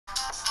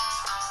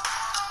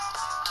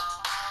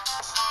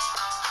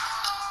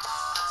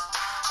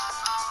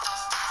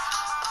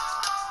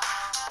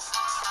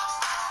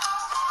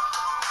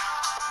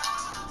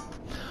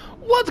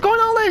What's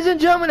going on, ladies and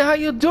gentlemen? How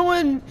you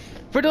doing?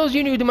 For those of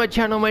you new to my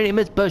channel, my name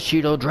is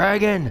Bushido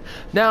Dragon.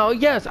 Now,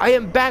 yes, I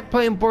am back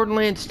playing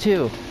Borderlands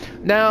 2.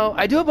 Now,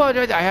 I do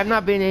apologize, I have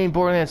not been in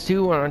Borderlands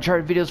 2 or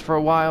Uncharted videos for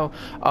a while.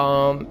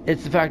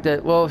 It's the fact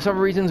that, well,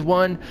 several reasons.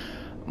 One,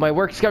 my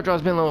work schedule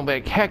has been a little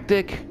bit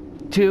hectic.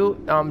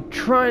 Two, I'm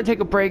trying to take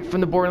a break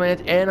from the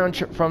Borderlands and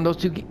from those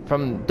two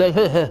from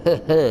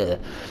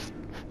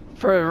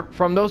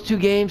those two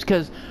games,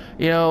 because,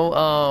 you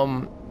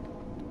know,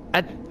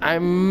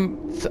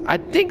 I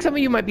think some of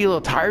you might be a little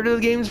tired of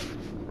the games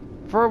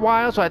for a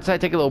while, so I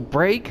decided to take a little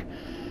break.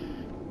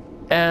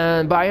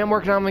 But I am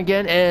working on them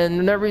again,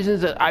 and another reason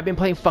is that I've been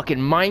playing fucking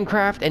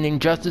Minecraft and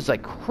Injustice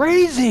like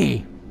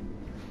crazy.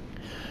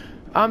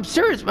 I'm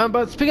serious,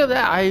 but speaking of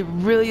that, I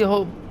really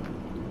hope...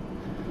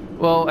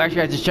 Well,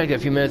 actually, I just checked it a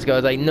few minutes ago.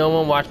 It's like, no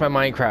one watched my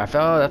Minecraft.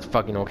 Oh, that's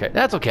fucking okay.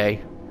 That's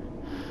okay.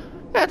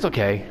 That's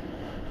okay.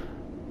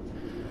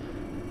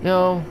 You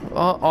know,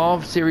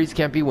 all series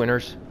can't be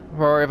winners.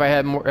 Or if I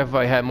had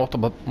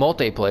multiple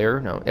multiplayer,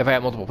 no. If I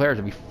had multiple players,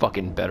 it'd be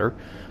fucking better,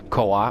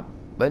 co-op.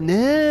 But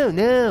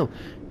no.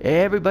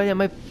 Everybody in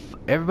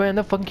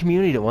the fucking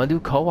community don't want to do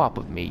co-op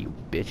with me, you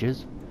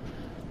bitches.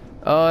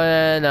 Oh,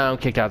 and now I'm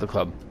kicked out of the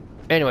club.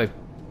 Anyway,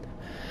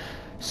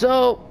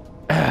 so.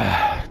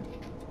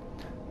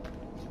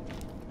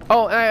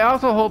 Oh, and I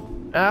also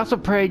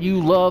prayed you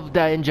loved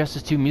that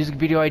Injustice 2 music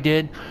video I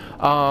did.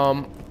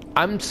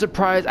 I'm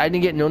surprised I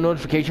didn't get no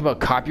notification about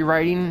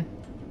copywriting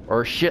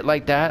or shit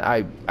like that.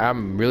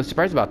 I'm really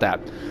surprised about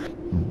that.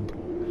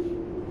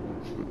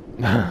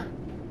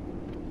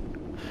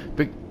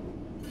 But,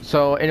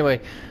 so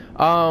anyway,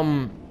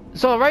 so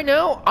right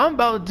now I'm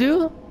about to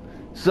do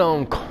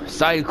some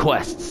side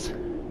quests.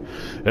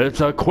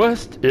 It's a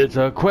quest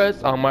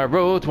on my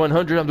road to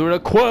 100. I'm doing a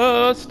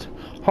quest.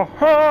 Ha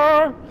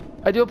ha.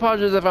 I do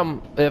apologize if I'm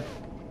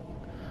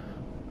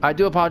a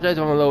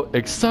little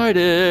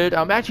excited.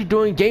 I'm actually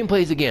doing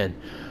gameplays again.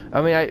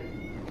 I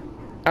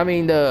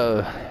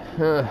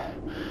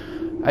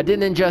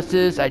did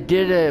Injustice. I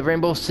did a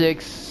Rainbow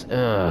Six,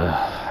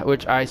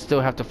 which I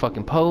still have to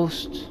fucking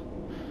post.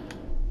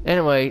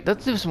 Anyway,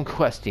 let's do some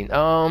questing.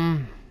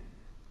 No,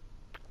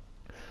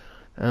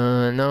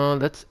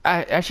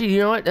 actually, you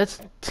know what?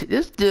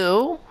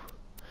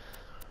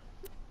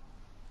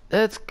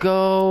 Let's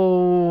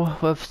go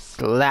with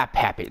Slap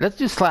Happy. Let's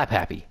do Slap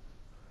Happy.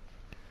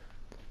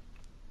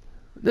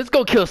 Let's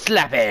go kill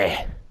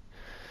Slappy.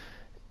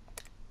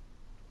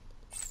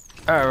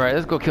 All right,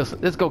 let's go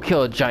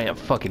kill a giant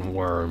fucking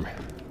worm.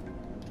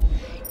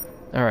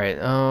 All right,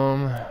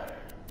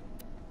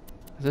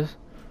 is this?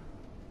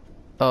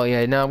 Oh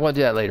yeah, no, we'll do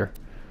that later.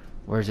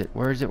 Where is it?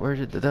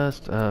 The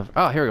dust?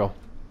 Oh, here we go.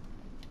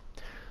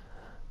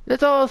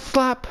 Let's all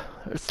slap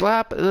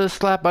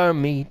our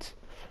meat.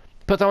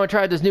 Plus, I want to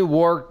try this new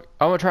war.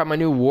 I want to try my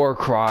new war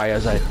cry.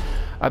 As I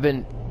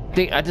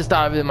just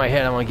thought of it in my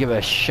head. I want to give it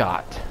a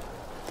shot.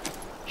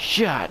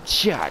 Shot.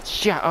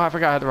 Oh, I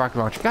forgot I had the rocket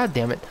launcher. God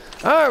damn it.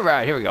 All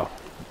right, here we go.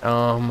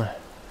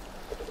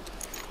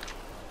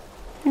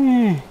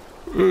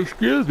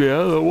 Excuse me. I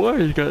don't know why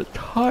I got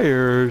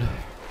tired.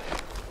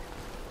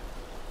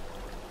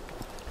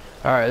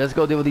 All right, let's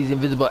go deal with these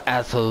invisible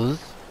assholes.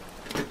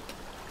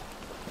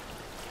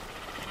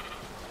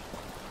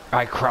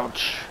 I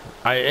crouch.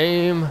 I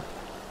aim.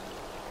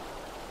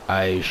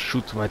 I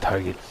shoot my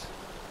targets.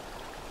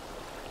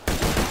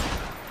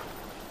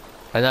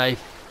 And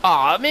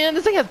aw, man,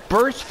 this thing has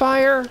burst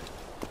fire?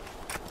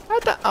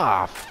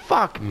 Aw,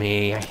 fuck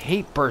me. I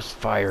hate burst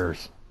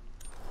fires.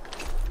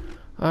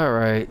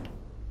 Alright.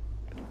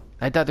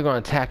 I thought they were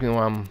going to attack me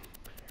while I'm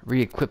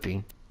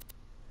re-equipping.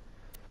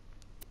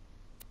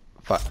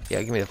 Fuck.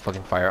 Yeah, give me the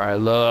fucking fire. I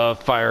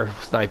love fire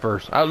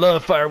snipers. I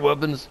love fire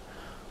weapons.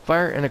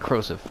 Fire and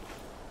corrosive.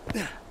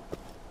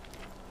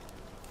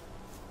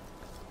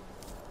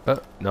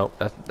 No,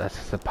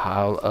 that's a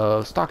pile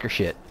of stalker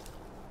shit.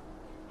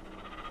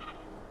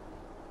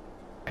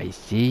 I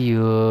see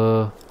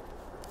you.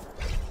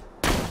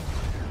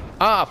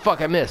 Ah,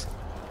 fuck, I missed.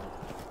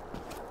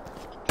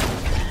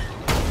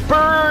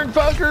 Burn,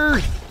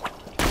 fuckers!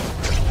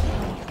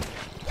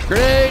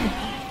 Grenade!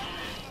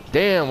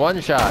 Damn,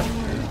 one shot.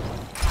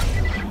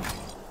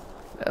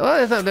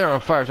 Well, it's not there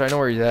on fire, so I know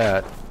where he's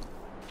at.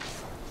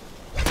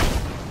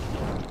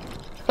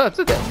 Oh, it's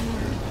okay.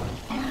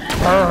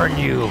 Burn,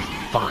 you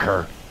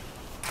fucker.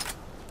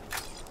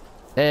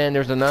 And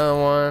there's another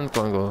one.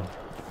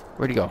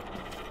 Where'd he go?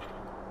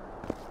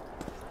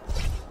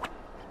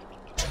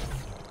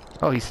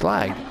 Oh, he's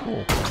slagged.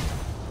 Cool.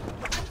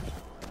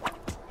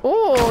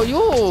 Oh,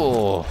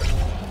 yo!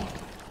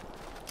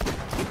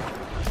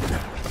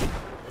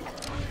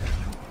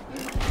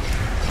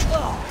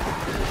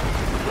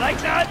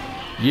 Like that?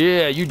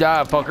 Yeah, you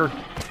die, fucker.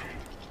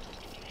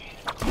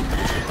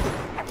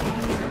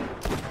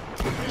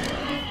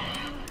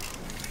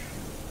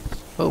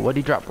 Oh, what'd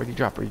he drop?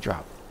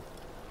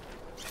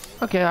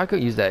 Okay, I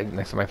could use that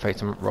next time I fight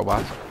some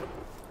robots.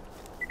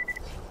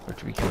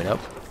 Which will be coming up.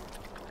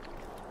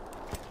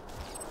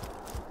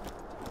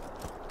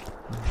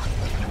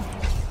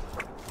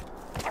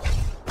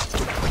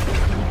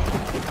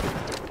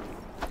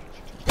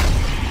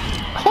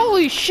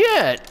 Holy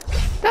shit!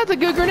 That's a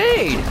good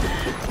grenade!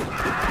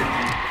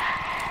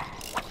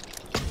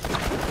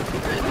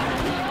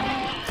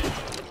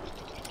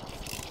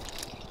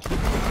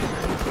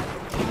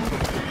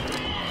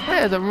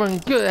 That is a run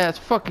good ass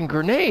fucking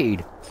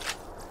grenade.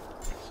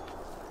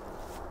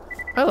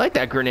 I like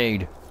that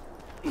grenade.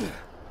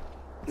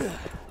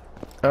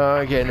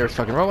 Again, there's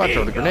fucking robots.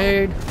 Throw the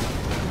grenade.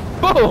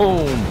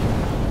 Boom!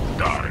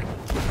 Die.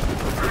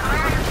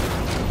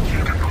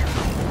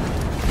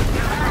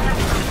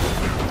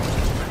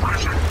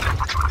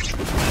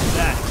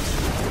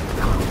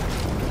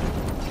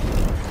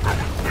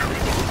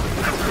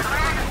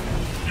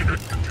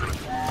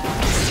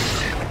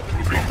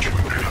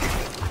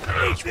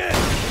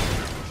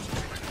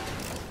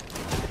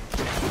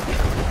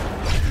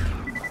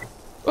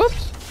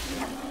 Oops.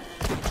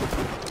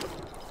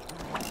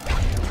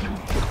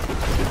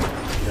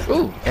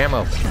 Ooh,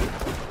 ammo.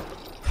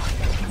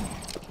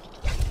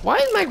 Why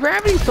is my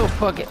gravity so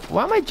fucking...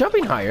 Why am I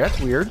jumping higher? That's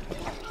weird.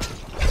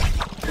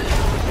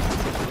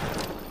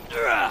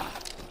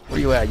 Where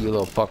you at, you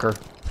little fucker?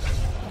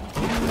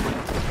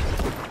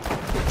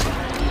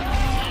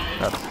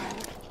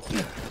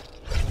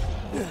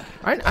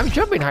 I'm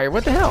jumping higher.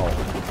 What the hell?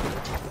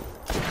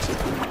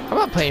 I'm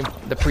not playing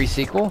the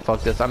pre-sequel.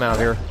 Fuck this. I'm out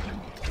here.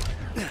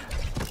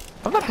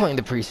 I'm not playing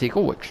the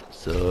pre-sequel, which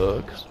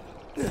sucks.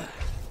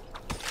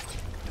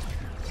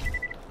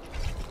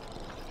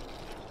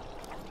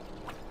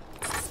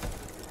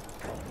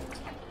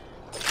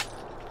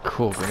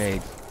 Cool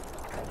grenade.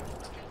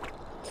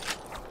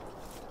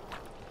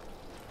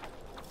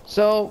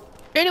 So,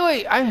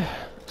 anyway,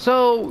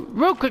 so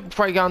real quick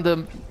before I get on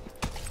to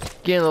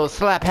getting a little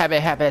slap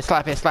habit,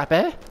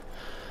 slappy.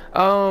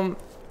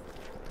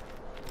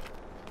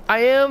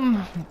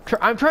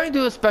 I'm trying to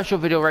do a special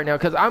video right now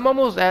because I'm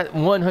almost at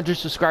 100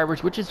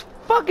 subscribers, which is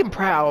fucking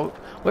proud,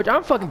 which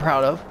I'm fucking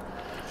proud of.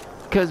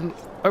 Because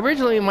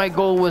originally my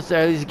goal was to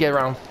at least get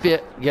around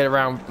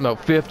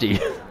 50.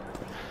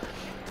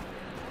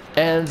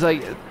 And it's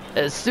like,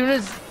 as soon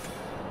as,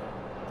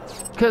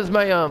 because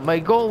my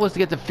goal was to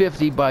get to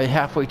 50 by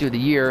halfway through the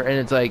year, and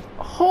it's like,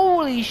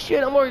 holy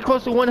shit, I'm already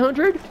close to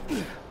 100.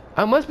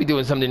 I must be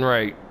doing something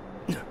right.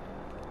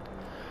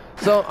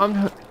 So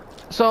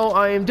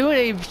I am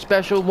doing a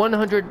special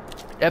 100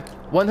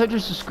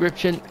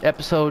 subscription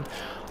episode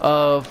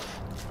of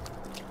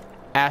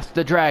Ask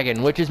the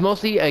Dragon, which is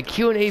mostly a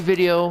Q&A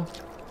video.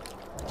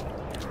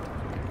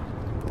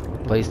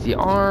 Place the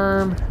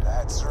arm.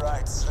 That's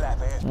right,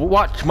 Slappy.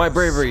 Watch my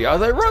bravery. I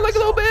was like, run like a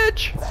little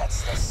bitch.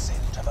 That's the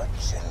scent of a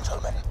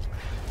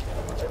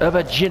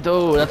gentleman.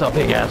 Oh, that's a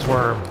big ass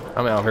worm.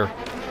 I'm out here.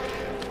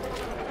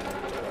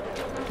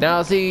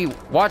 Now see,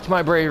 watch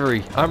my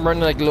bravery. I'm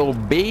running like a little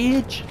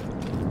bitch.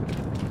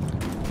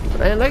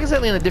 And like I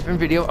said in a different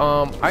video,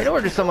 I know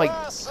there's some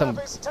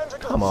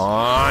come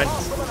on.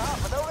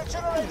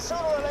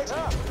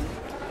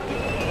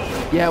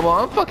 Yeah, well,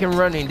 I'm fucking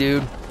running,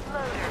 dude.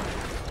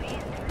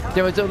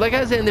 Anyway, so like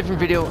I said in a different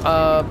video,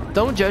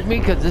 don't judge me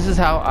because this is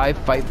how I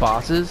fight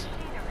bosses.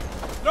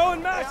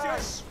 Throwing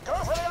mashers. Go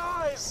for the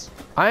eyes.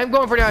 I am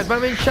going for the eyes, but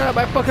I'm being shot at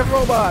by fucking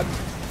robots.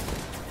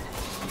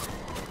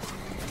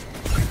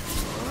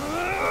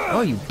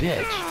 Oh, you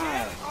bitch.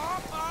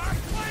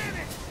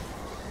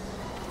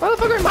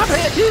 Motherfucker in my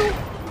pants, too.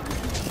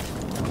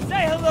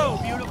 Say hello,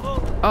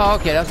 beautiful. Oh,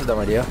 okay, that's a dumb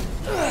idea.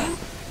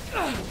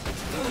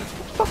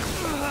 Fuck.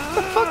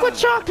 The fuck what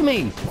shocked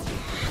me?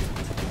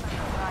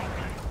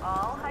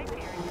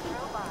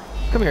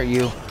 Come here,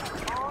 you.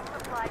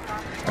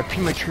 I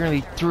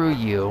prematurely threw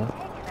you.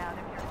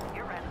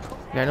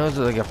 Yeah, I know there's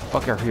like a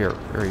fucker here.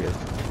 There he is.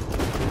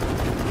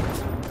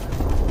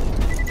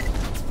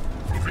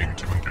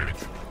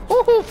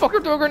 Woohoo!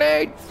 Fucker threw a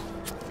grenade!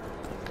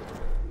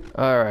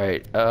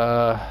 Alright,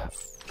 oh,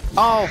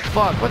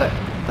 fuck. What the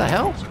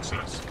hell?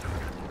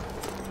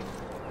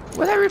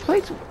 What did I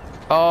replace?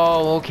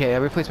 Oh, okay. I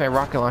replaced my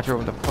rocket launcher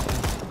with a fucking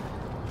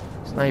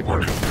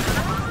sniper.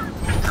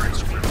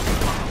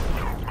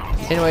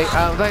 Anyway,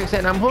 like I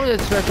said, I'm holding a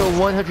special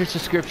 100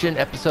 subscription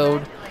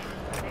episode.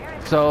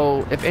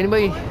 So, if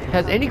anybody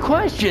has any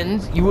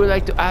questions you would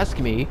like to ask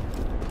me.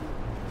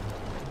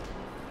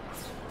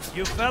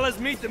 You fellas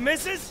meet the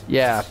missus?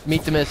 Yeah,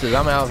 meet the missus.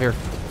 I'm out here.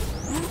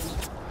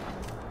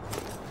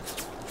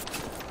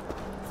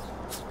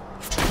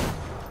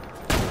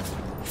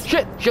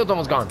 Shit! Shield's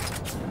almost gone.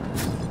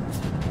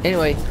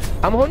 Anyway,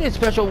 I'm holding a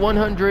special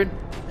 100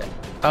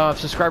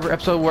 subscriber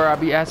episode where I'll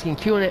be asking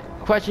Q&A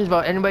questions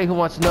about anybody who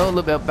wants to know a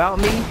little bit about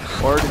me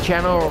or the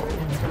channel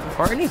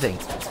or anything.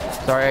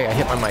 Sorry, I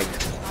hit my mic.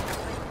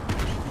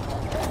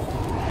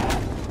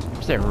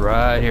 I'm staying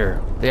right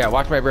here. Yeah,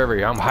 watch my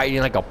bravery. I'm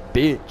hiding like a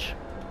bitch.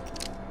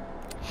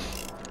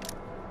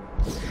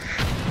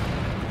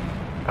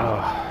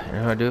 Oh, you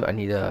know what I do? I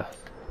need to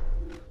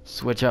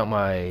switch out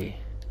my...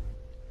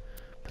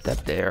 Put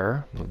that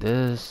there. Move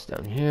this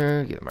down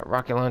here. Get my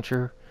rocket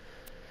launcher.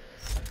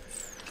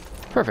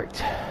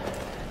 Perfect.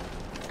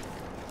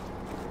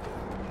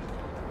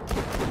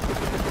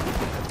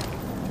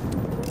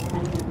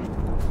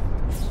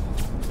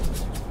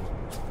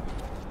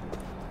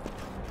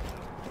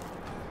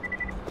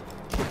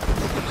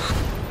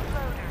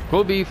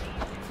 Cool beef.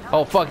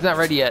 Oh fuck, it's not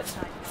ready yet.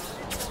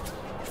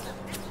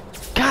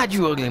 God,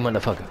 you ugly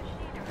motherfucker.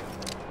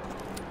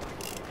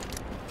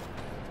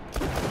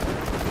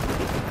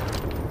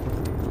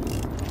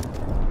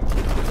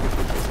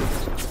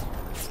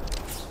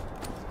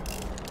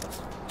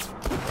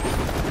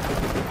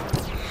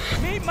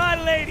 Meet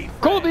my lady.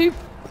 Cool beef.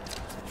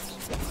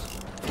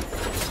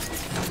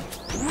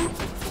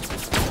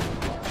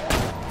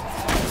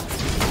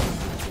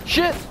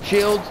 Shit,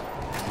 shields.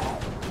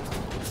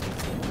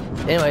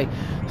 Anyway,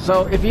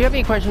 so if you have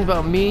any questions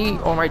about me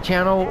or my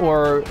channel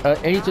or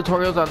any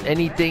tutorials on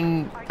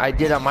anything I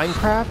did on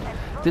Minecraft,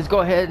 just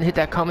go ahead and hit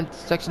that comment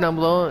section down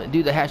below and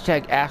do the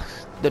hashtag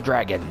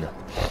 #AskTheDragon.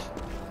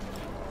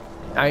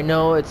 I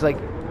know it's like,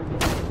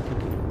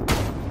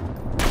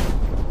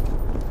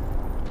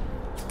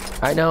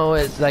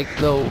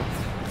 a little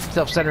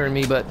self-centered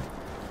me, but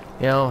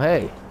you know,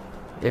 hey,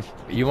 if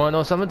you want to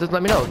know something, just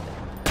let me know.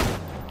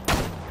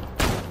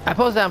 I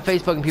posted that on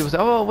Facebook and people say,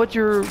 "Oh, what's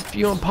your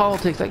view on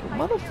politics?" Like,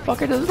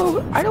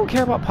 motherfucker, I don't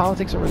care about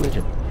politics or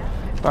religion.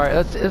 All right,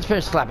 let's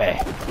finish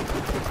Slappy.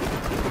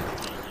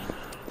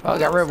 Oh, I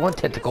got rid of one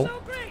tentacle.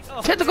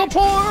 Tentacle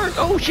porn!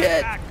 Oh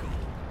shit!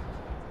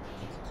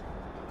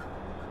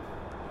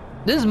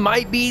 This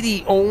might be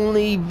the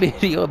only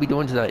video I'll be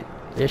doing tonight.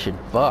 Mission,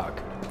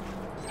 fuck.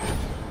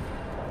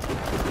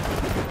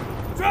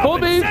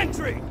 Hold me!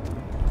 Sentry!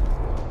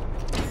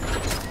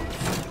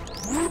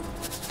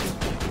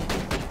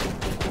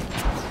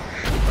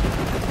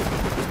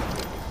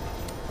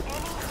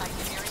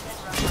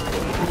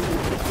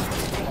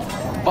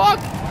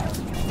 Fuck!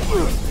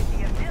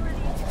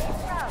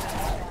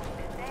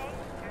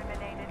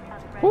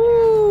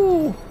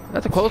 Woo!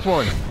 That's a close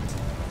one.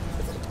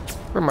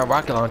 Where's my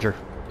rocket launcher?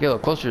 Get a little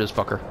closer to this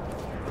fucker.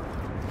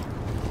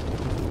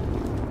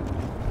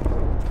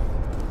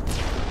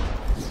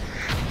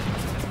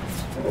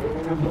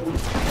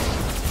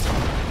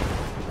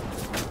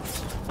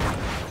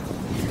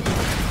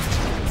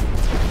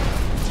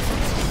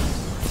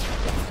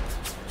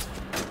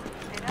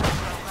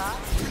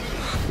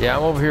 Yeah,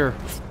 I'm over here.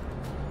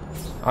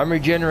 I'm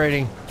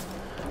regenerating.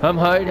 I'm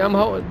hiding. I'm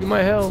holding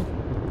my hell.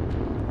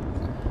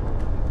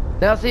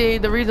 Now, see,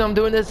 the reason I'm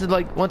doing this is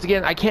like, once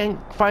again, I can't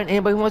find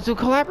anybody who wants to do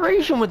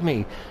collaboration with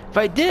me. If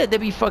I did,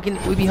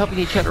 we'd be helping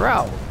each other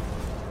out.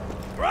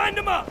 Grind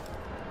them up.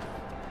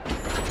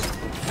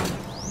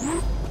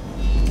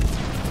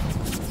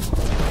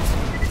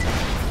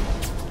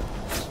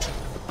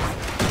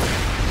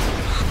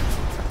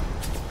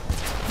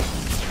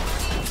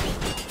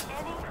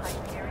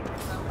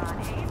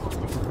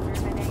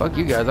 Fuck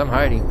you guys, I'm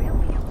hiding.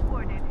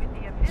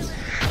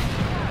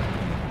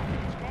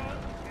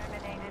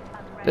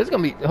 This is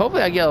gonna be,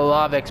 hopefully I get a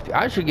lot of XP.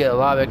 I should get a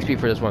lot of XP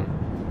for this one.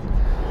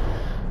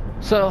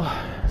 So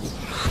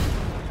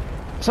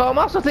I'm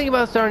also thinking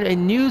about starting a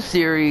new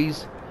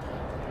series,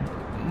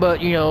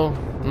 but you know,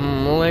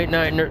 late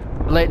night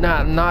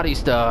naughty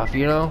stuff,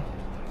 you know?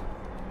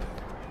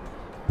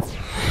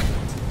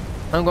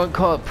 I'm going to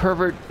call it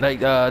pervert, like,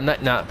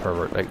 not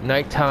pervert, like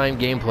nighttime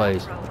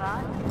gameplays.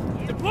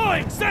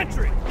 Deploying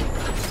sentry.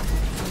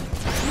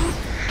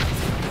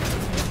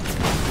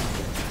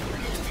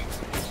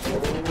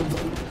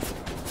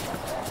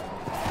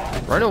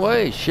 Run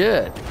away,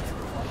 shit.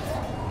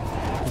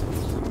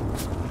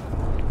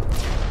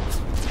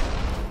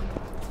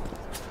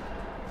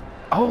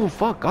 Oh,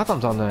 fuck,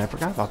 Gotham's on there. I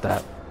forgot about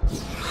that.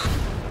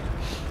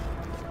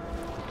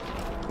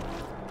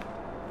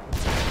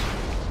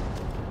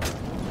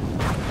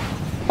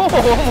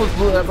 Oh, almost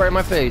blew that right in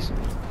my face.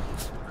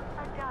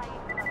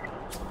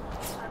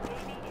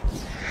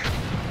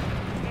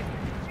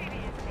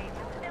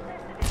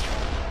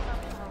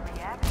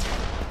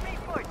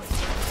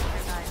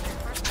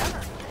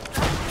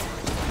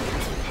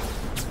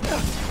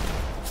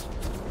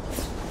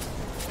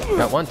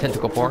 Got one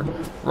tentacle porn.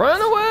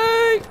 Run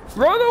away!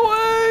 Run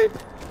away!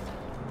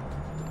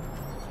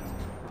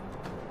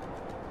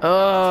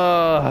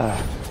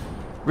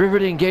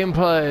 Riveting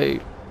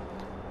gameplay.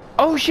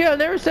 Oh shit, I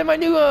never said my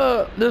new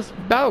this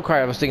battle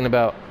cry I was thinking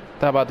about.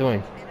 Thought about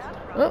doing.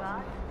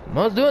 Oh,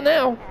 let's do it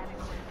now.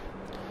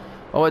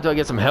 Oh, wait till I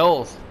get some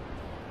health.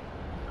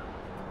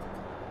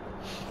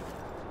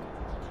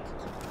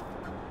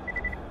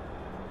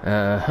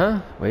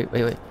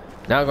 Wait.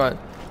 Now I'm going.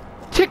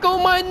 Tickle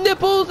my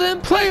nipples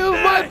and play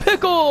with my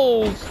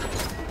pickles!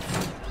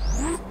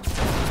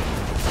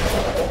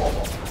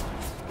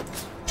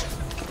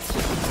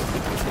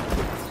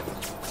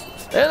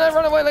 And I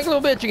run away like a little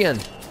bitch again.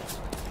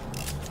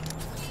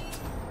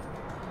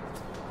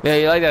 Yeah,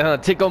 you like that, huh?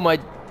 Tickle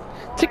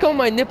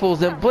my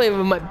nipples and play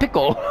with my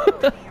pickle.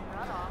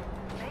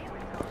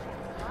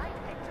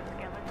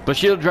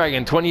 Bushido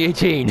Dragon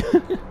 2018.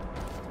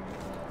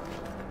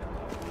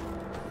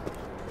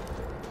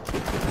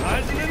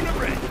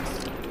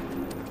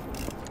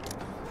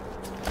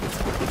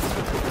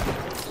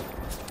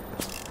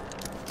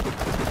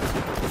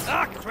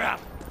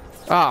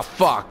 Ah,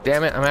 fuck,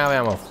 damn it, I'm out of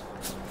ammo.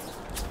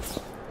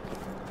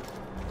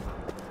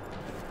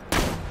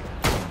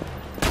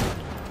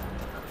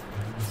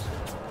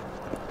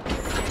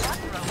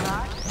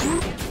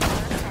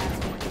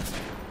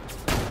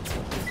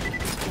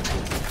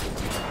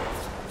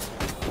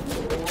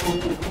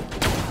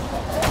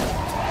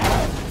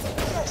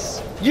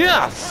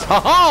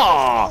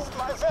 Haha!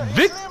 My very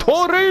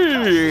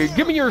Victory!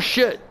 Give me your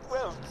shit.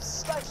 Well,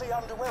 slightly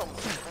underwhelmed,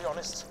 to be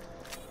honest.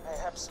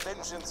 Perhaps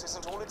vengeance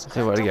isn't all it's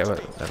See what I get.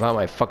 That's not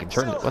my fucking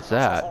turn. What's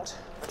that?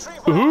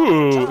 Ooh,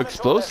 Ooh,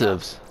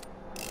 explosives.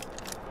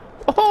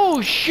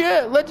 Oh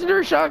shit!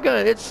 Legendary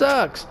shotgun. It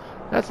sucks.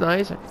 That's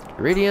nice.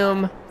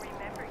 Iridium.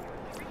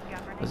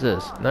 What's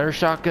this? Another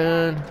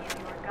shotgun.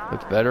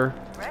 Looks better.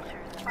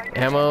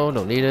 Ammo.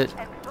 Don't need it.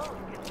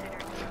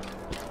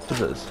 What's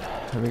this?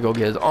 Let me go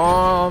get his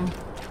arm.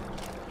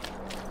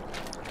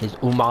 His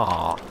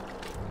homage.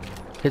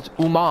 His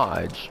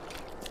homage.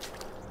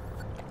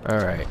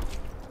 Alright.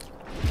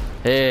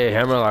 Hey,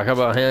 Hammerlock, how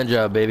about a hand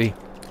job, baby?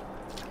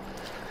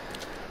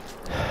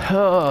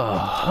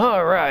 Oh,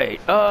 alright.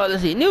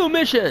 Let's see. New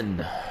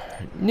mission.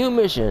 New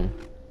mission.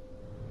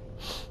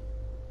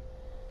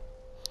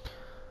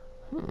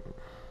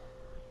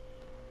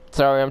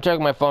 Sorry, I'm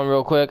checking my phone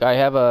real quick. I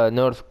have a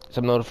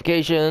some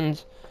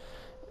notifications.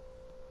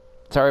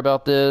 Sorry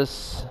about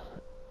this.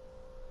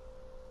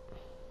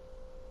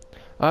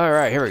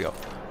 Alright, here we go.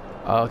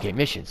 Okay,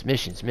 missions.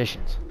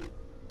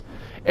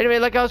 Anyway,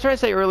 like I was trying to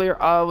say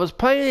earlier, I was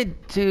planning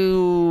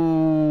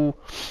to...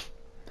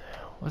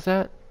 What's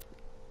that?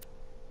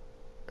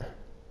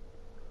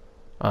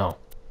 Oh.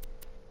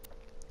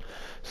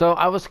 So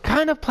I was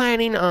kind of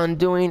planning on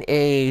doing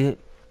a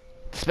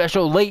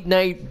special late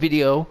night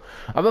video.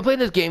 I've been playing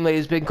this game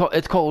lately.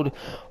 It's called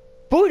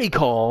Booty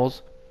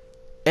Calls.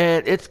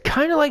 And it's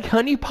kind of like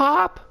Honey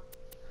Pop.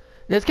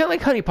 It's kind of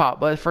like Honey Pop,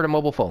 but for the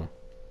mobile phone.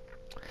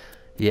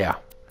 Yeah.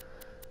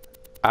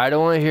 I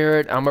don't want to hear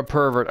it. I'm a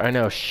pervert. I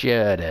know.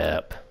 Shut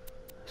up.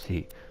 Let's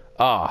see.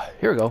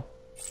 Here we go.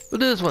 We'll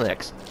do this one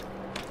next.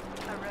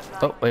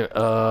 Oh, wait.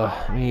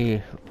 Let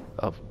me...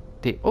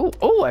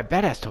 Oh, I have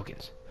badass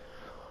tokens.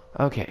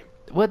 Okay.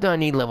 What do I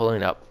need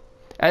leveling up?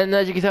 And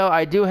as you can tell,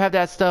 I do have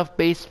that stuff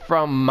based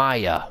from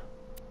Maya.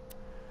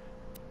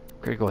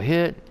 Critical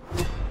hit.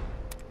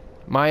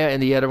 Maya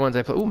and the other ones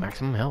I put. Ooh,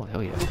 maximum health.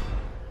 Hell yeah.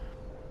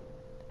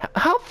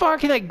 How far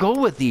can I go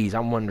with these?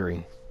 I'm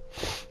wondering.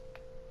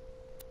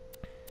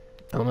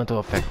 Elemental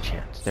effect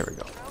chance. There we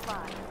go.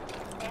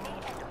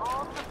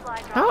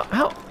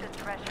 How?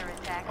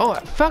 Oh,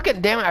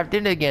 fucking damn it. I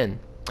did it again.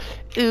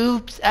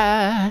 Oops,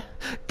 I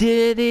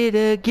did it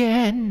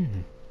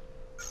again.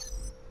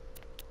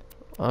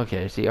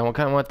 Okay, see, I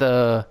kind of want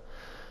the...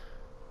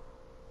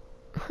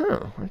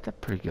 Huh, that's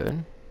pretty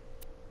good.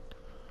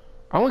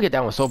 I want to get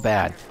that one so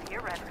bad.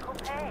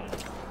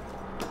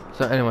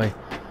 So anyway,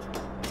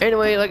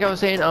 like I was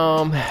saying,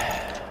 I'm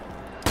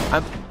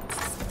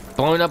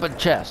blowing up a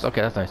chest.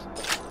 Okay, that's nice.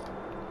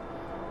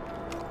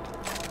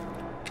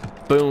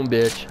 Boom,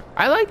 bitch.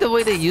 I like the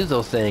way they use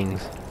those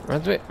things.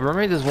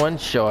 Remember this one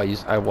show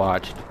I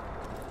watched?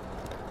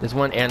 This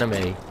one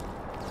anime.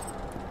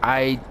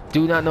 I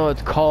do not know what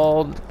it's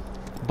called,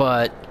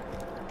 but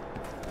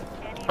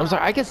I'm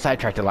sorry, I get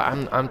sidetracked a lot.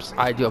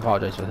 I do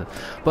apologize for that.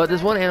 But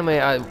this one anime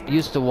I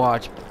used to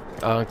watch,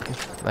 like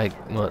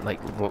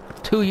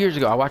 2 years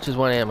ago. I watched this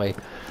one anime.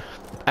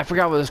 I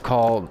forgot what it's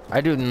called.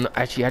 I don't even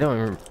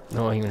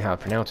know how to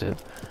pronounce it.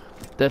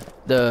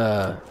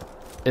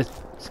 It's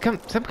some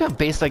kind of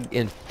based like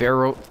in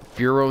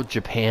Furo,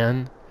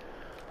 Japan,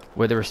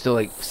 where there were still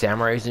like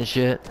samurais and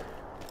shit.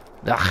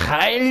 The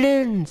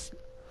Highlands,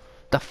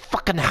 the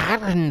fucking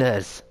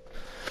Highlanders.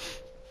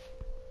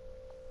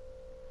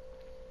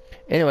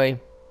 Anyway.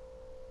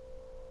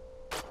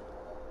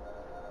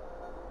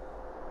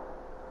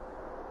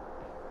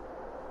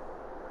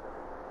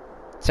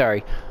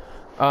 Sorry.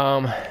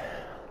 So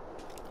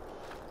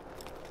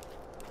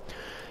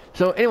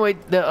anyway,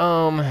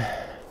 what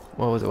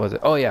was it?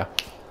 Oh yeah.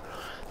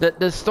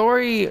 The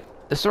story of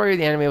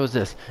the anime was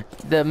this.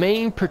 The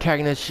main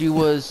protagonist, she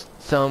was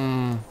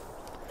some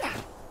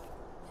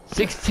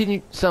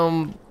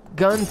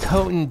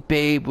gun-toting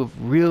babe with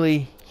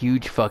really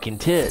huge fucking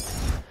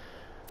tits,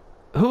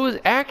 who was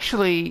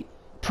actually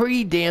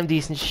pretty damn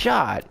decent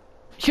shot.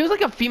 She was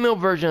like a female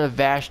version of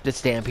Vash the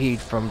Stampede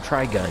from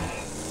Trigun.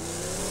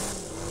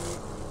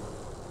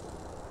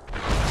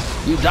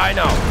 You die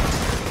now.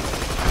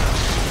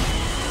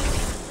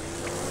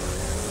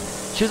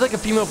 She was like a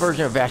female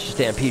version of Vash the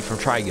Stampede from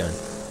Trigun.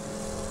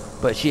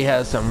 But she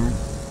has some...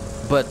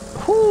 But,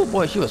 whoo,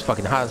 boy, she was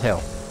fucking hot as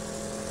hell.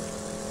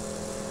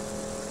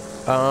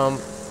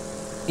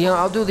 You know,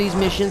 I'll do these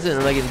missions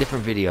in like a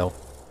different video.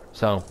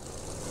 So...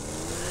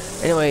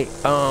 Anyway,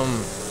 let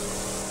me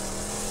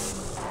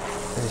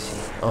see.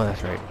 Oh,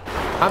 that's right.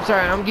 I'm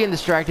sorry, I'm getting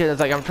distracted.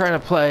 It's like I'm trying to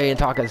play and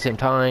talk at the same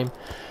time.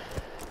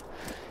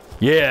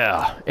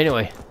 Yeah.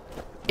 Anyway.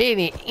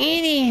 Anyway,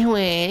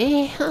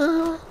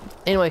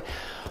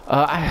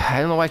 I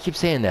don't know why I keep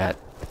saying that.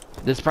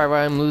 This is probably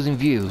why I'm losing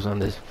views on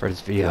this for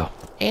this video.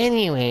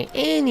 Anyway,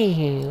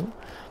 anywho.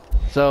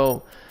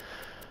 So,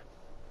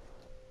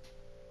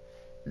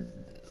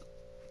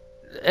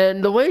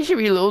 and the way she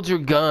reloads her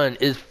gun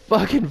is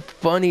fucking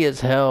funny as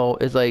hell.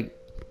 It's like,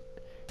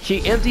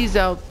 she empties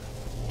out,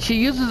 she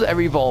uses a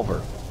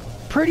revolver.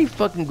 Pretty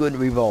fucking good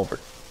revolver.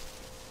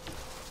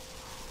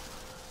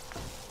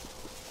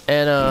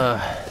 And,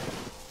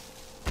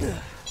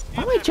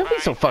 Why am I jumping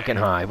so fucking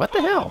high? What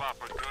the hell?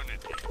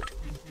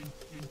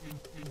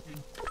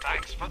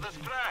 Thanks for the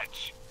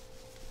scratch.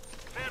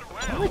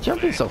 Why am I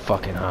jumping so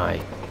fucking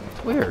high?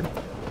 It's weird.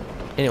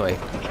 Anyway.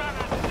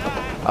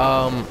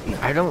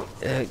 I don't...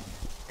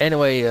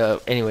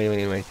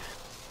 Anyway.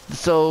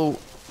 So...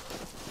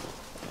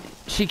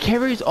 She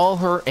carries all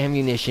her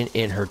ammunition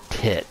in her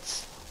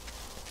tits.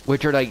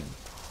 Which are like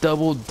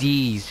double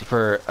D's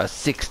for a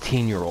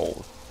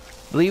 16-year-old.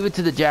 Leave it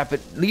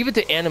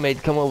to anime to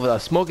come over with a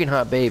smoking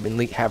hot babe and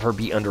have her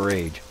be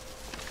underage.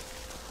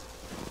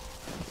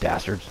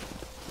 Bastards.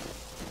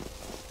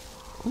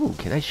 Ooh,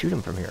 can I shoot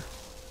him from here?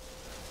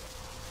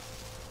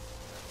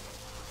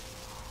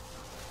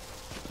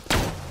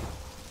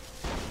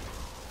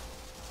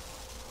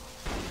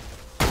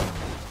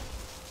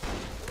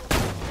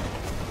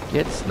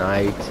 Get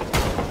sniped.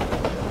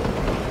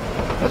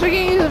 That's what you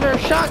can use her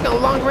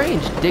shotgun long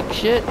range, dick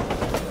shit.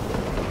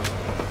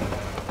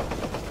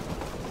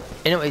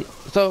 Anyway,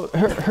 so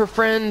her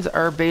friends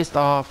are based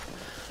off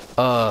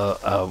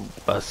a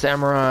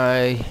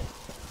samurai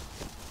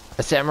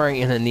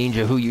and a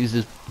ninja who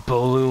uses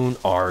balloon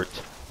art.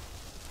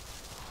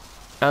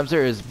 I'm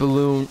serious,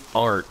 balloon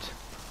art.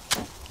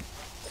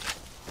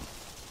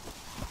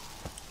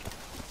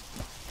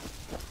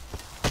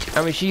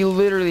 I mean, she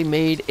literally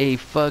made a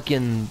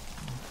fucking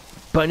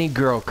bunny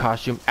girl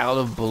costume out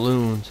of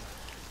balloons,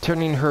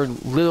 turning her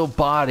little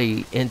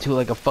body into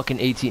like a fucking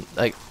 18,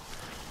 like,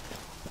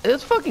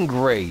 it's fucking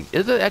great.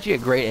 It's actually a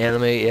great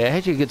anime. It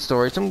has a good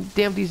story, some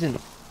damn decent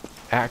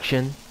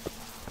action.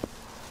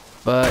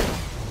 But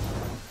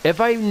if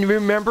I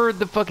remember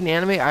the fucking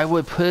anime, I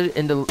would put it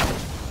in the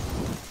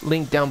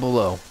link down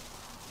below.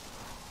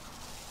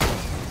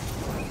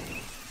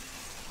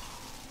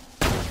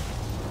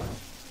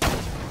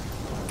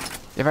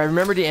 If I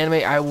remember the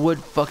anime, I would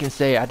fucking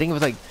say, I think it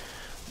was like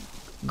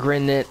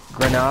Grenade,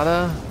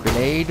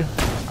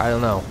 I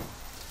don't know.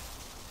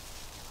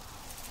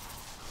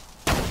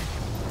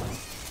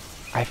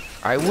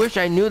 I wish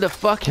I knew the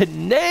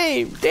fucking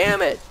name,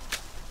 damn it.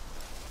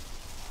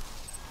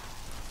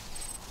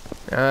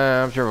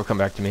 I'm sure it'll come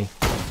back to me.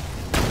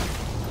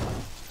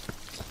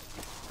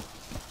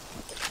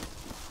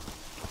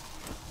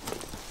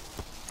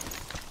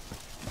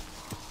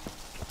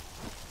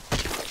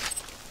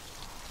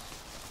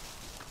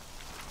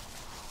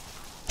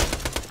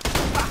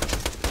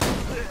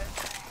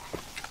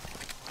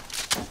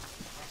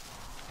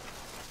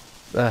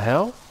 The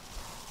hell?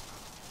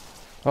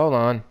 Hold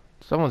on.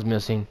 Someone's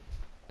missing.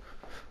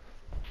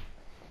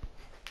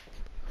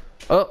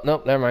 Oh,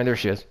 nope, never mind. There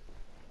she is.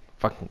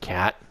 Fucking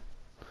cat.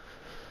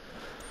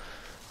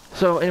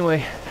 So,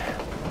 anyway.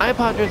 I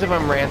apologize if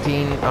I'm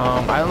ranting.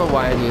 I don't know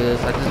why I do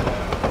this.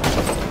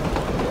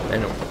 I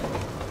know.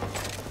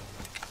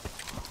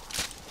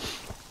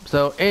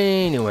 So,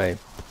 anyway.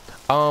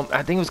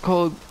 I think it was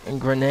called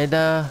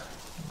Grenada.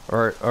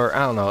 Or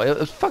I don't know. It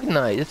was fucking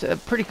nice. It's a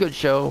pretty good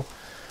show.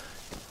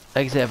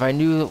 Like I said, if I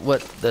knew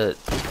what the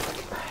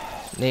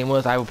name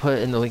was, I would put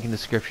it in the link in the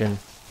description.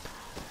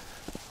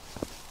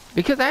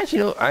 Because I actually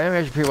know, I am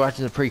actually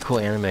watching a pretty cool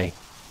anime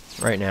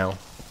right now.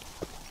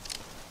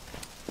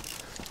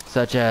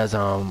 Such as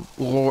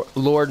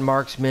Lord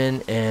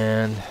Marksman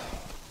and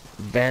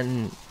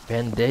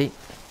Bandetti?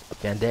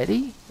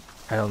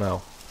 I don't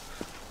know.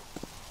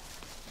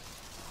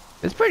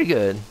 It's pretty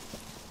good.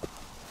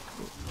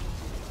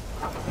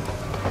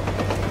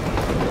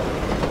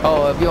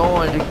 Oh, if you all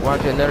want to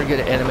watch another good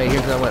anime,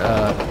 here's another one,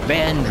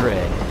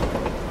 Vandred.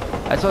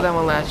 I saw that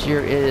one last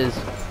year. It is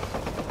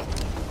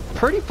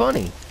pretty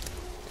funny.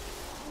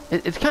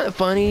 It's kind of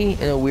funny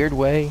in a weird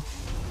way.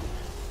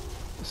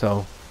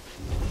 So,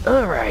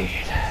 alright.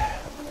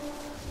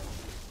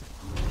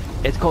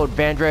 It's called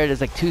Vandred.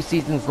 It's like 2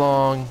 seasons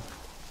long.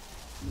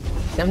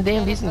 Some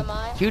damn decent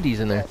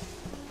cuties in there.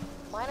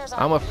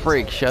 I'm a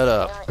freak, shut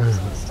up.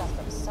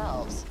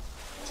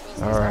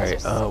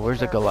 Alright,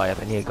 where's the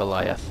Goliath? I need a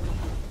Goliath.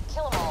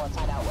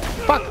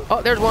 Fuck!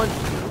 Oh, there's one!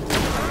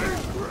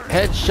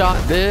 Headshot,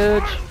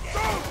 bitch!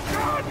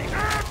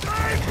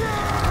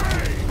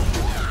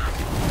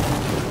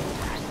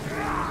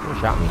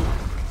 Someone shot me.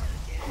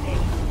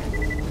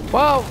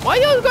 Whoa! Why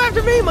you go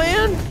after me,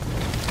 man?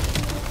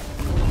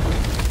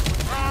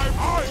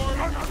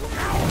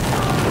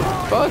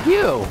 Fuck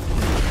you!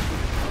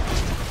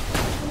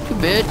 You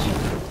bitch!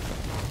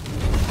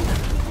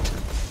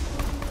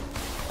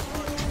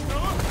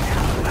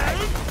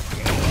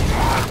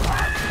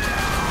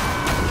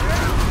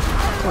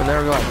 Oh, there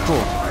we go.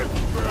 Cool.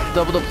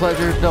 Double the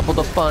pleasure, double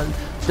the fun,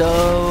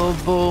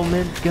 double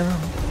mint gum.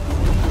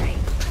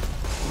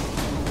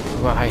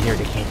 Well, hide here,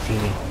 they can't see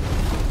me.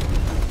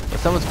 But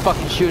someone's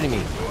fucking shooting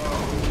me.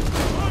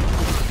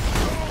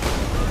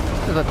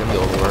 Just let them do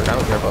all the work. I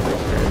don't care about their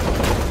experience.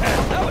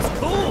 That was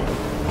cool.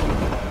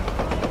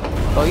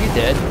 Oh, you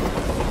dead?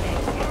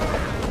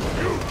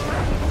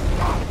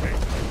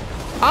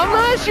 I'm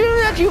not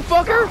shooting at you,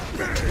 fucker!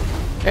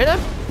 In a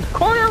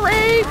corner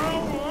raid!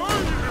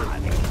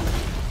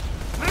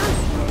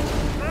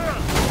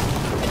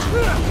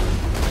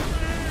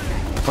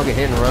 Fucking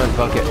hit and run,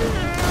 fuck it.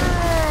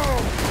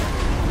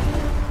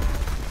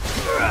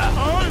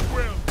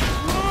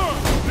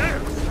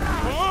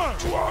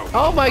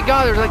 Oh my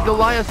god, there's like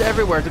Goliaths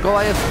everywhere. It's a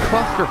Goliath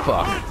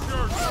clusterfuck.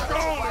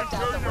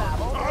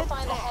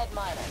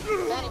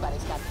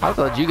 I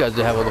thought you guys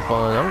would have all the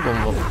fun. I'm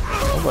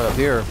going up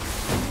here.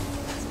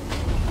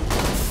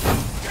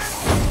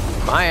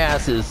 My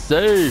ass is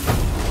safe.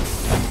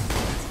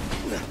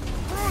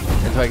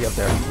 Until I get up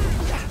there.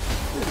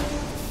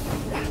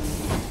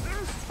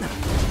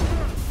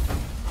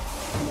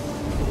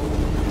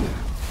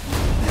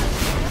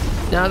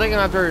 Now I think I'm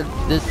after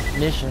this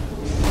mission.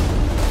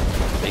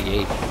 Big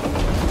 8.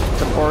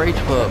 The 4-H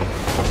club.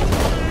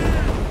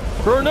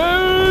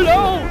 Grenade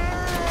out!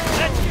 Let's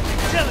get you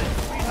chilling,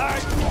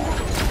 sweetheart.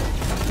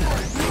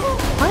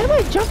 Why am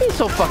I jumping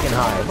so fucking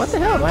high? What the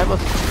hell? Do I have a...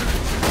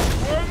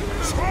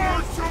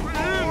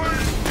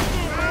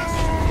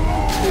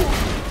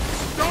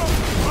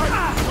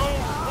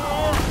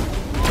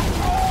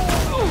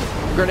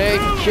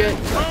 Grenade shit.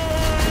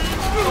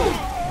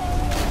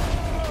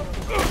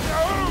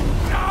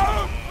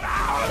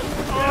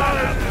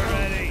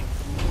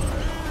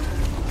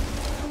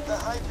 The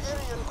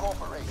Hyperion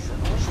Corporation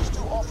wishes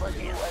to offer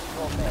you and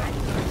your men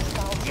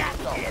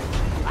 $3,000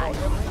 for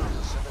every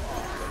piece of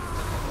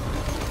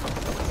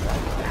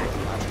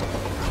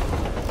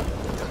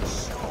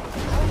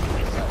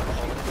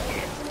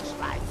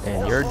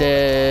And you're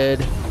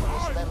dead.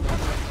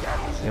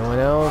 Anyone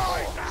else?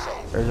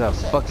 There's a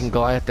fucking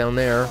Goliath down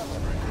there.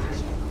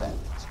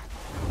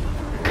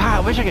 God, I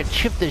wish I could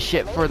chip this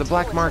shit for the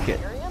black market.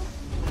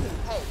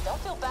 Hey, don't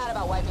feel bad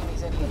about wiping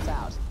these idiots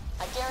out.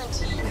 I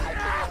guarantee you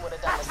Hyperion would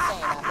have done the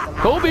same after the...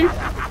 Kobe!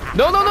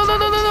 No, no, no, no,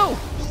 no, no, no!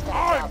 Just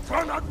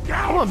gonna count.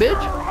 Come on,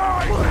 bitch.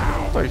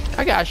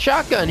 I got a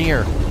shotgun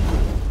here.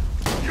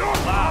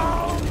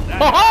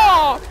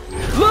 Ha-ha!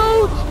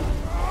 Loot!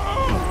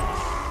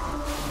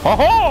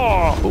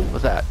 Ha-ha! Oh,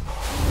 what's that?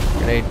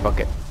 Grenade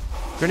bucket.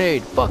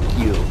 Grenade, fuck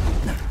you.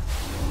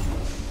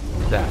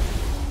 What's that?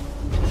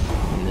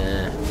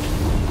 Nah.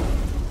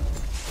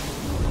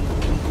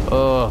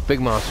 Oh, big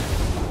monster.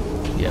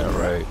 Yeah,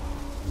 right.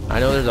 I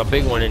know there's a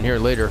big one in here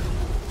later.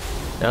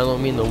 That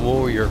don't mean the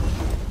warrior.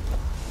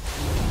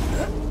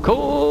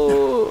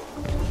 Cool.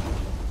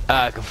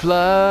 I can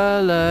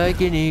fly like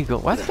an eagle.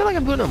 Why do I feel like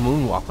I'm doing a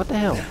moonwalk? What the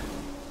hell?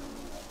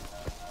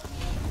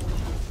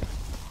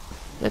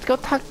 Let's go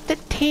talk to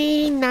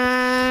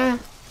Tina.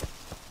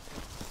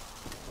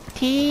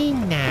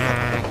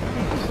 Tina.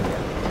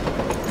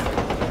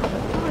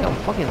 I'm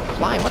fucking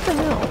flying. What the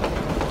hell?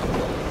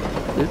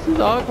 This is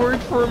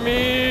awkward for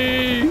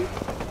me.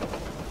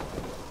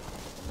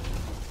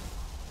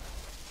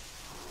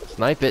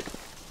 Snipe it.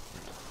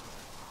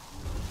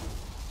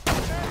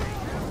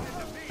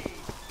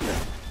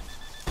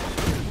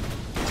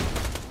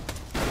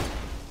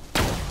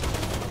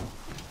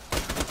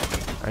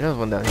 I know there's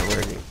one down here. Where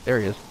is he? There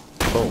he is.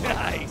 Boom.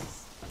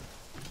 Nice.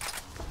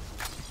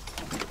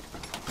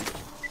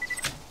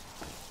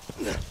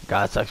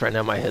 God, it sucks right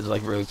now. My head's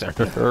like really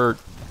starting to hurt.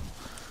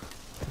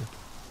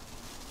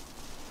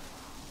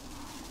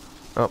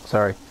 Oh,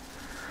 sorry.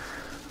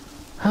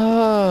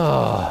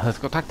 Oh, let's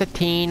go talk to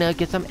Tina,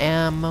 get some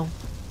ammo.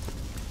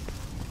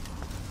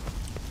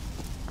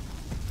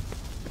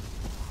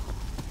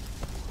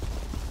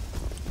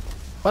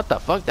 What the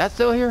fuck? That's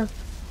still here?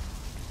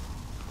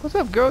 What's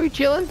up, girl? You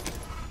chilling?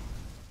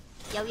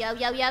 Yo, yo,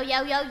 yo, yo,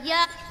 yo, yo,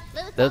 yo.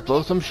 Let's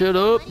blow some shit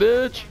up,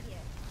 bitch.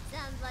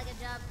 Sounds like a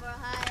job for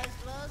high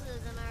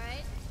explosives, am I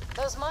right?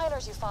 Those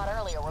miners you fought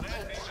earlier were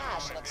paid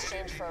cash in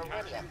exchange for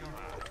iridium.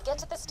 Get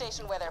to the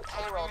station where their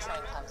payroll train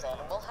comes in,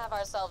 and we'll have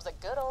ourselves a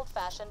good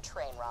old-fashioned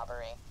train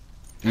robbery.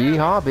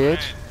 Yeehaw,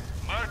 bitch.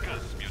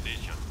 Marcus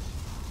munitions.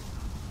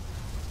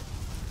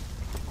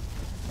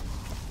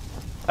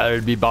 I'll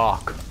be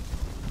back.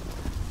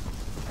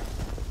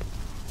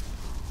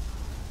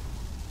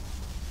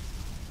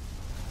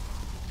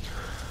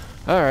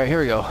 Alright, here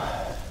we go.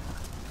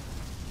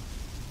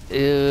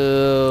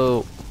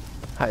 Ew.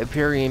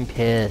 Hyperion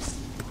piss.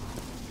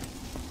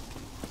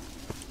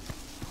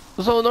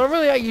 So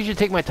normally I usually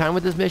take my time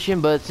with this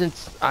mission, but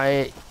since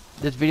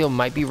this video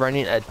might be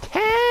running a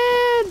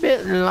tad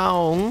bit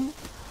long,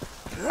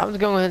 I'm just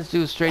going ahead and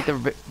do straight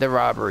the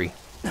robbery.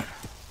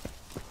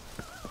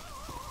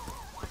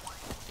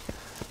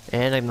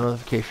 And a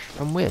notification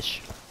from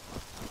Wish.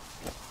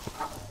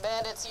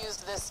 Bandits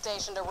used this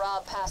station to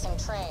rob passing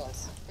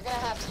trains. You're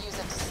gonna have to use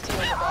it to steal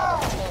the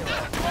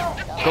bandits'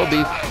 payroll. Go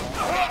beef.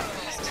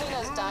 Use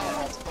Tina's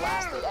dynamite to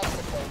blast the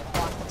exit gate and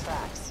block the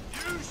tracks.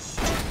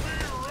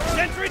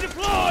 Sentry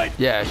deployed!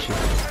 Yeah, sure.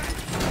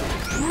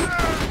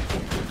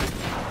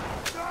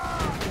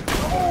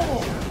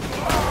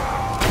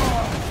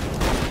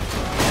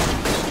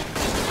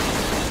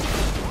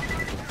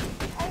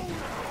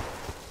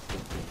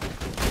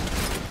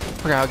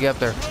 Okay, I'll get up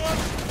there.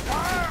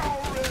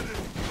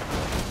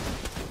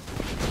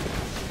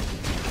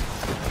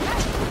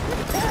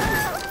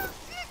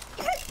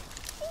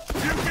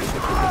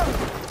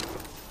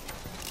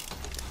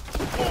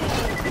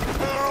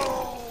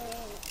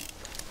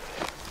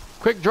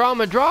 Quick draw,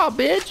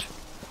 bitch!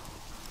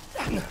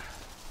 Can't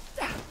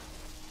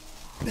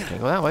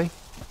go that way.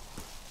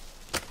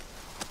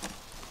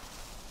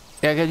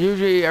 Yeah, because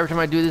usually every time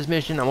I do this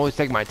mission, I'm always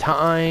taking my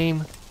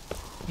time.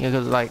 You know,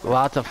 because like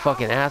lots of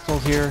fucking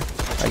assholes here.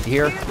 Like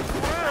here.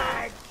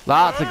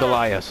 Lots of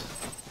Goliaths.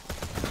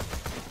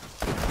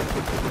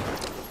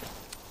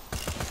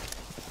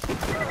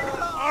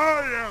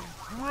 I am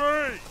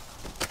great.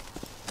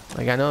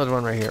 Like I know there's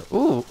one right here.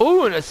 Ooh,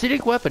 an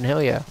acidic weapon.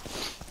 Hell yeah.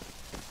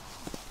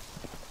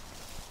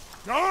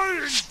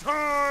 Dying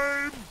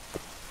time.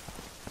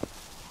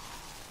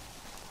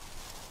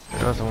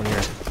 There's someone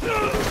here.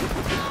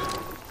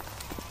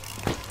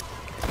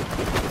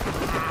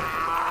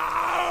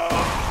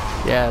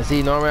 Yeah,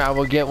 see, normally I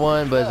will get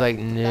one, but it's like,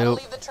 That'll nope.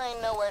 leave the train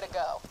nowhere to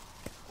go.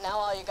 Now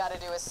all you gotta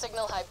do is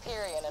signal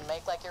Hyperion and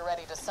make like you're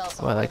ready to sell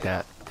some. Oh, I like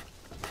that.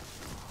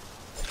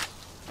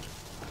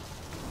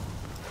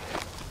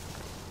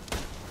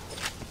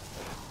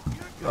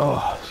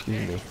 Oh,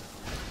 excuse me.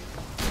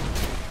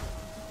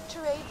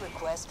 Trade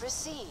request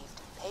received.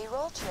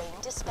 Payroll train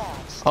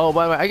dispatched. Oh,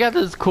 by the way, I got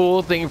this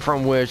cool thing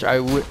from Wish. I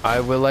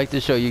would like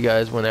to show you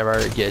guys whenever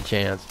I get a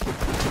chance.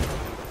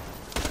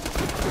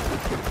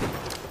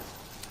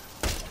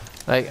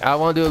 Like, I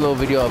want to do a little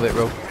video of it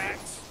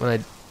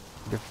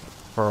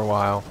for a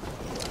while.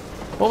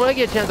 Well, when I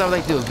get a chance, I would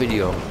like to do a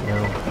video, you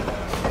know.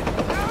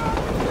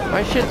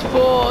 My shit's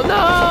full.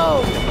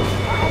 No!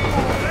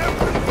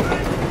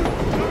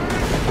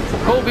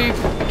 Kobe,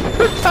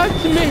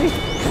 protect me!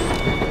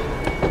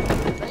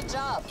 Great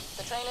job.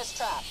 The train is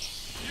trapped.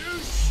 You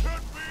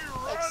should be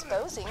running.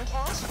 Exposing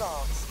cash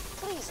vaults.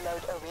 Please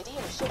load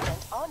iridium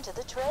shipment onto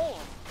the train.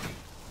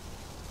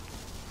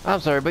 I'm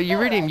sorry, but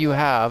iridium you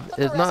have Put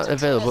the is rest not of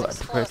available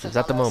Tina's at the prices explosives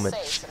at the on those moment.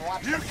 safes and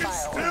watch You for can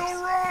still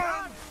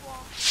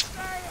fireworks.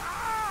 run.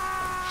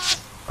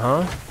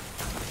 Huh?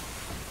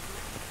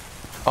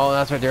 Oh,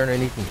 that's right there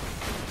underneath me.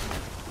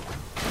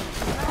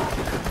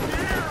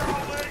 Here,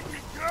 I'll let you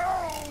go.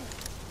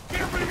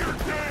 Give me your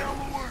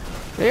damn loot.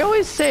 They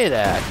always say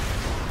that.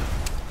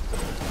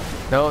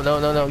 No.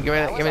 Give me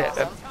that. Give me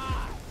that.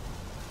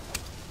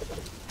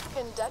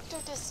 Conductor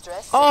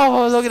distress.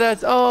 Oh, look at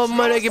that. Oh,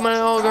 money. Get my.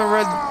 Oh,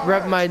 gonna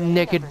wrap my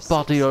naked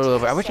body all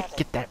over. I wish I could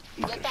get that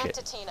Get fucking back shit.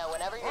 to Tina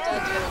whenever you're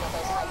done dealing with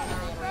those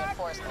Hyperion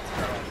reinforcements.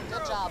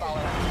 Good job all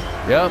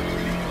around. Yep.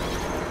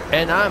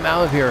 And I'm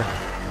out of here.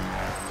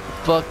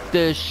 Fuck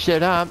this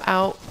shit. I'm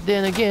out.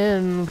 Then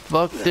again,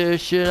 fuck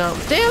this shit.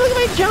 Damn, look at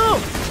my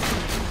jump.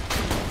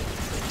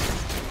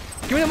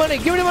 Give me the money.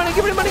 Give me the money.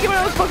 Give me the money. Give me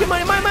all this fucking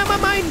money. Mine.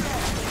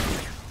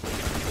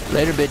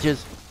 Later,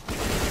 bitches.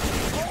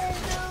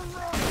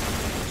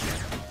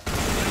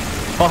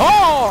 Ha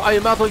ha! I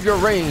am out of your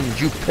range,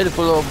 you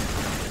pitiful little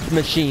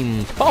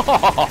machine. Ha ha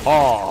ha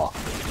ha!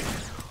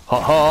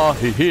 Ha ha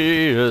he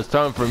he, it's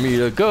time for me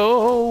to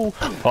go.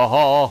 Ha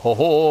ha ho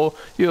ho,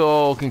 you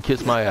all can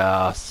kiss my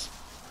ass.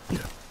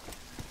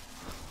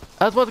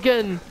 As once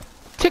again,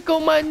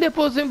 tickle my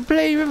nipples and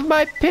play with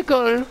my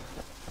pickle.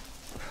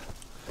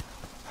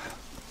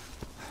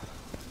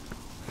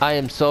 I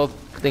am so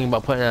thinking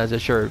about putting that as a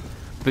shirt.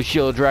 For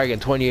Shield Dragon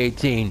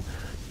 2018.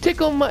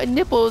 Tickle my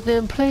nipples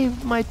and play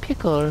with my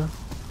pickle.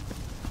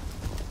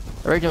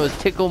 Originally was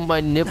tickle my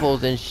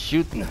nipples and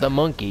shoot the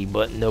monkey,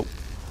 but nope.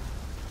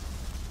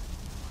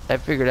 I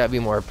figured that'd be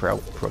more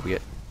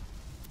appropriate.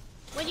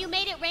 When you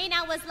made it rain,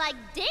 I was like,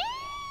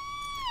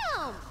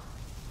 damn!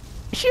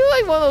 She's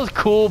like one of those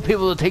cool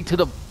people to take to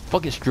the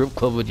fucking strip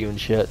club with you and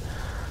shit.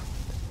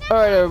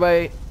 Alright,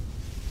 everybody.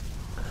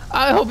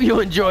 I hope you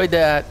enjoyed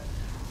that.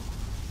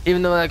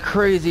 Even though that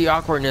crazy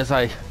awkwardness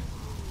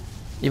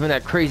even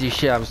that crazy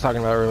shit I was talking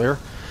about earlier.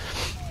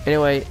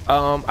 Anyway,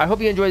 I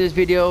hope you enjoyed this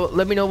video.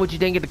 Let me know what you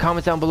think in the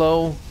comments down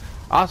below.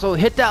 Also,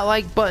 hit that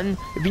like button.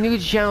 If you're new to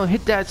the channel,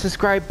 hit that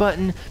subscribe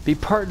button. Be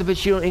part of the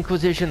Bushido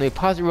Inquisition. Let me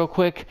pause it real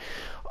quick.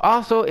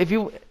 Also, if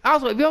you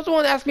also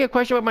want to ask me a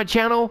question about my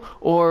channel,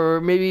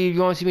 or maybe if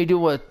you want to see me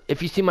do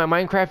if you see my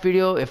Minecraft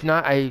video, if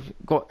not,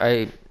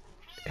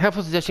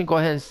 helpful suggestion, go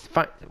ahead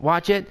and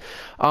watch it.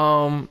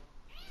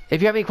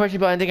 If you have any questions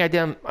about anything I did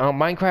on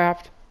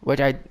Minecraft, which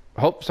I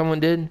hope someone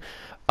did,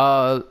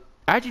 I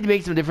actually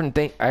made some different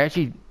things.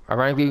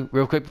 Ironically,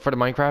 real quick before the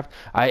Minecraft,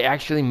 I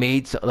actually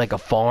made like a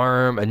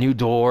farm, a new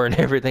door, and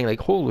everything.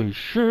 Like, holy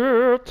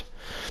shit!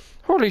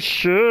 Holy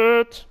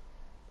shit!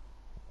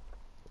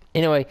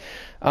 Anyway,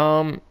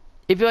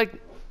 if you like,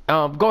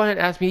 go ahead and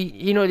ask me.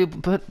 You know,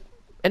 put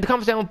in the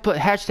comments down, put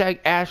hashtag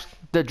Ask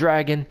the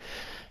Dragon,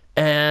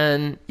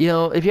 and you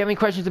know, if you have any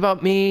questions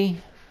about me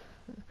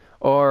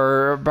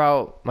or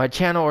about my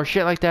channel or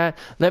shit like that,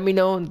 let me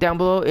know down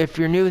below. If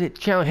you're new to the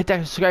channel, hit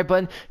that subscribe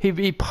button. He'd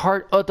be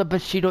part of the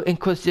Bushido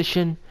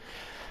Inquisition.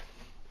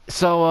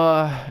 So,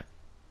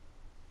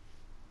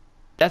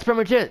 that's pretty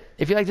much it.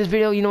 If you like this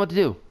video, you know what to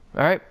do.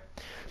 Alright?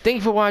 Thank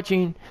you for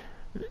watching.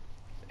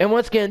 And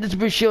once again, this is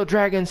Bushido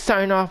Dragon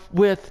signing off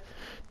with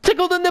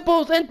Tickle the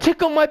Nipples and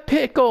Tickle My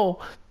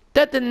Pickle.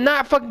 That did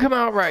not fucking come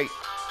out right.